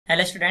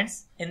Hello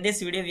students, in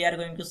this video we are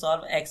going to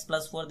solve x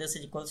plus 4 this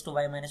is equals to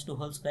y minus 2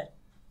 whole square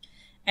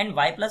and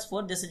y plus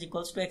 4 this is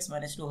equals to x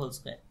minus 2 whole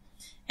square.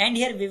 And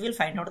here we will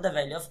find out the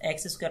value of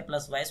x square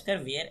plus y square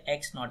where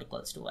x not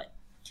equals to y.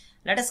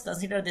 Let us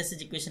consider this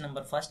is equation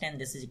number first and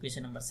this is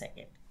equation number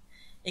second.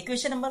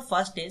 Equation number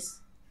first is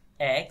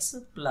x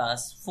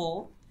plus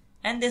 4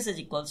 and this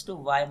is equals to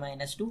y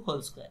minus 2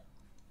 whole square.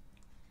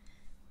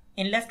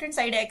 In left hand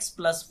side x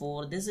plus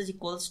 4 this is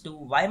equals to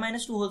y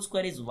minus 2 whole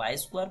square is y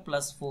square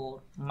plus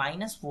 4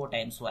 minus 4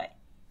 times y.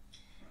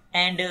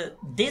 And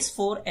this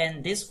 4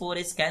 and this 4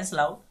 is cancelled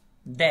out,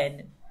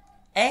 then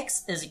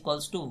x is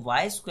equals to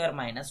y square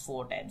minus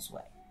 4 times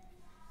y.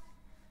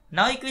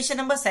 Now equation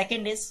number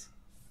second is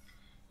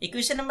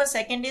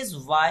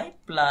y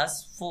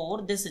plus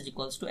 4 this is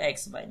equals to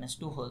x minus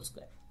 2 whole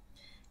square.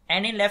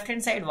 And in left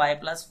hand side y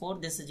plus 4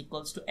 this is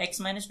equals to x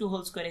minus 2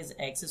 whole square is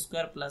x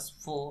square plus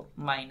 4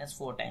 minus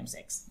 4 times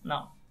x.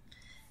 Now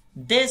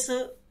this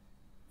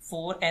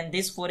 4 and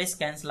this 4 is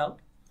cancelled out,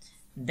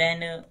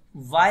 then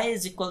y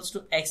is equals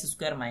to x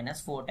square minus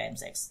 4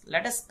 times x.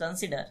 Let us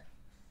consider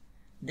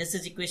this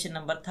is equation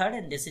number third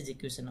and this is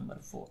equation number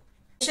 4.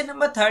 Equation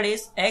number third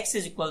is x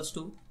is equals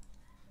to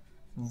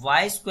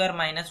y square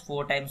minus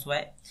 4 times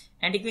y,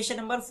 and equation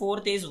number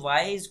fourth is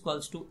y is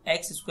equals to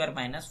x square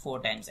minus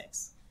 4 times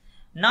x.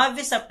 Now if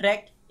we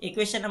subtract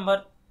equation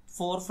number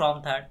 4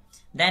 from third,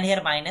 then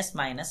here minus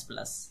minus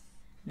plus.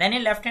 Then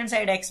in left hand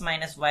side x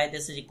minus y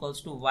this is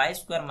equals to y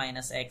square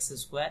minus x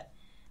square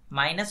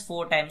minus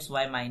 4 times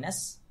y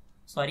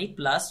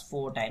plus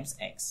 4 times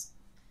x.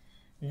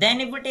 Then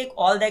if we take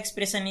all the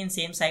expression in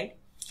same side,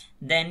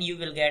 then you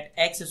will get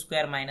x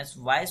square minus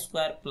y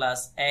square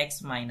plus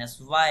x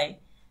minus y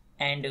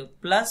and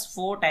plus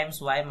 4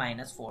 times y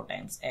minus 4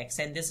 times x,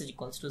 and this is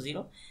equals to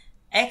 0.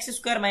 X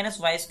square minus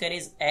y square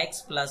is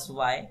x plus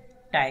y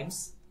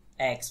times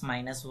x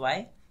minus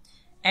y,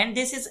 and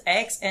this is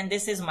x and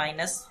this is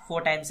minus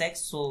 4 times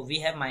x, so we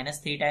have minus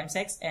 3 times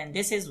x, and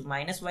this is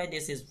minus y,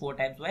 this is 4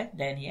 times y,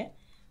 then here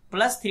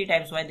plus 3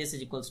 times y, this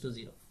is equals to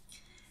 0.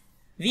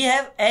 We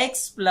have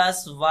x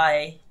plus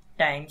y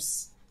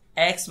times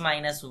x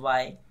minus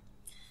y,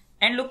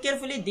 and look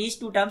carefully these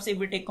two terms, if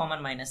we take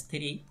common minus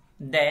 3,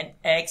 then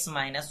x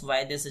minus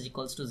y this is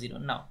equals to 0.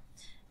 Now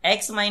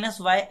x minus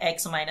y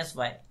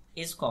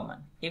is common.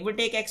 If we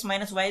take x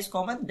minus y is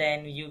common,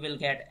 then you will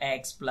get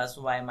x plus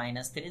y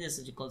minus 3 this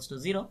is equals to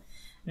 0.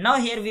 Now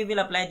here we will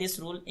apply this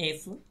rule,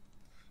 if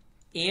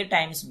a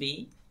times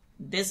b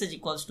this is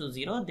equals to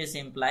 0, this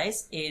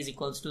implies a is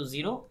equals to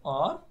 0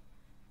 or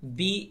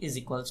b is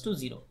equals to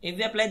 0. If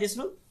we apply this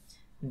rule,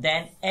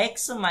 then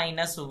x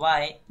minus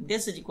y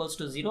this is equals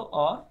to 0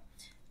 or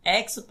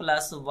x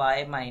plus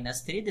y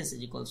minus 3 this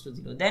is equals to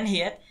 0. Then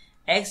here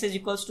x is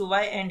equals to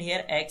y and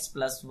here x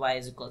plus y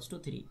is equals to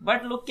 3.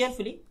 But look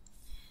carefully,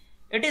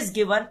 it is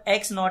given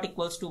x not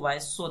equals to y,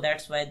 so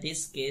that's why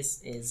this case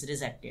is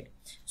rejected.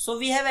 So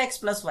we have x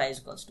plus y is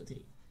equals to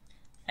 3.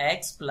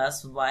 X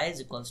plus y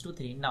is equals to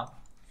 3. Now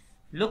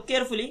look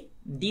carefully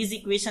these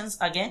equations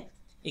again,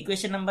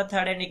 equation number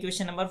third and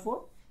equation number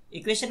 4.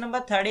 Equation number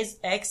third is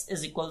x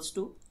is equals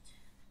to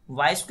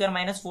y square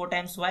minus 4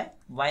 times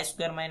y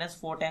square minus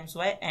 4 times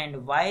y,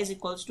 and y is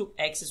equals to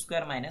x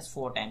square minus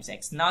 4 times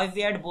x. Now if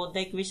we add both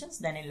the equations,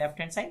 then in left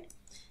hand side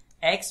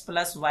x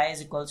plus y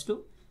is equals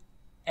to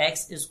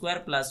x square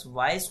plus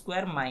y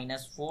square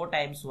minus 4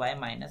 times y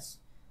minus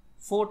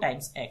 4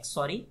 times x.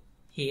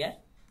 Here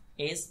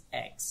is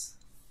x,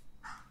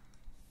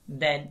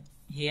 then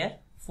here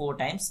 4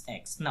 times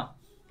x. Now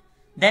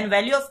then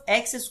value of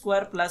x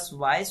square plus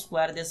y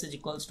square this is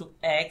equals to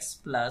x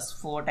plus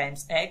 4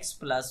 times x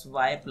plus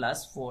y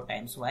plus 4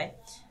 times y.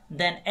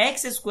 Then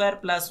x square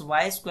plus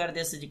y square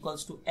this is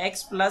equals to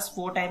x plus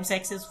 4 times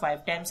x is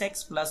 5 times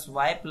x plus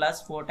y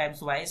plus 4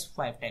 times y is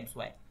 5 times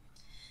y.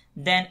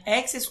 Then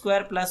x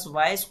square plus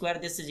y square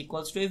this is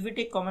equals to, if we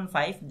take common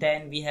 5,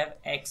 then we have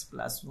x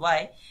plus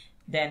y.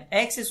 Then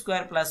x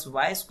square plus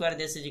y square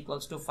this is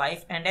equals to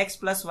 5 and x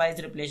plus y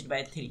is replaced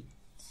by 3.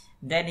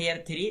 Then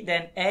here 3,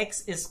 then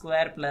x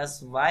square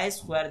plus y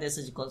square this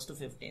is equals to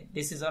 15.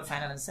 This is our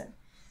final answer.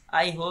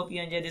 I hope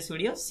you enjoy this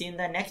video. See you in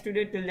the next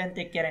video. Till then,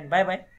 take care and bye bye.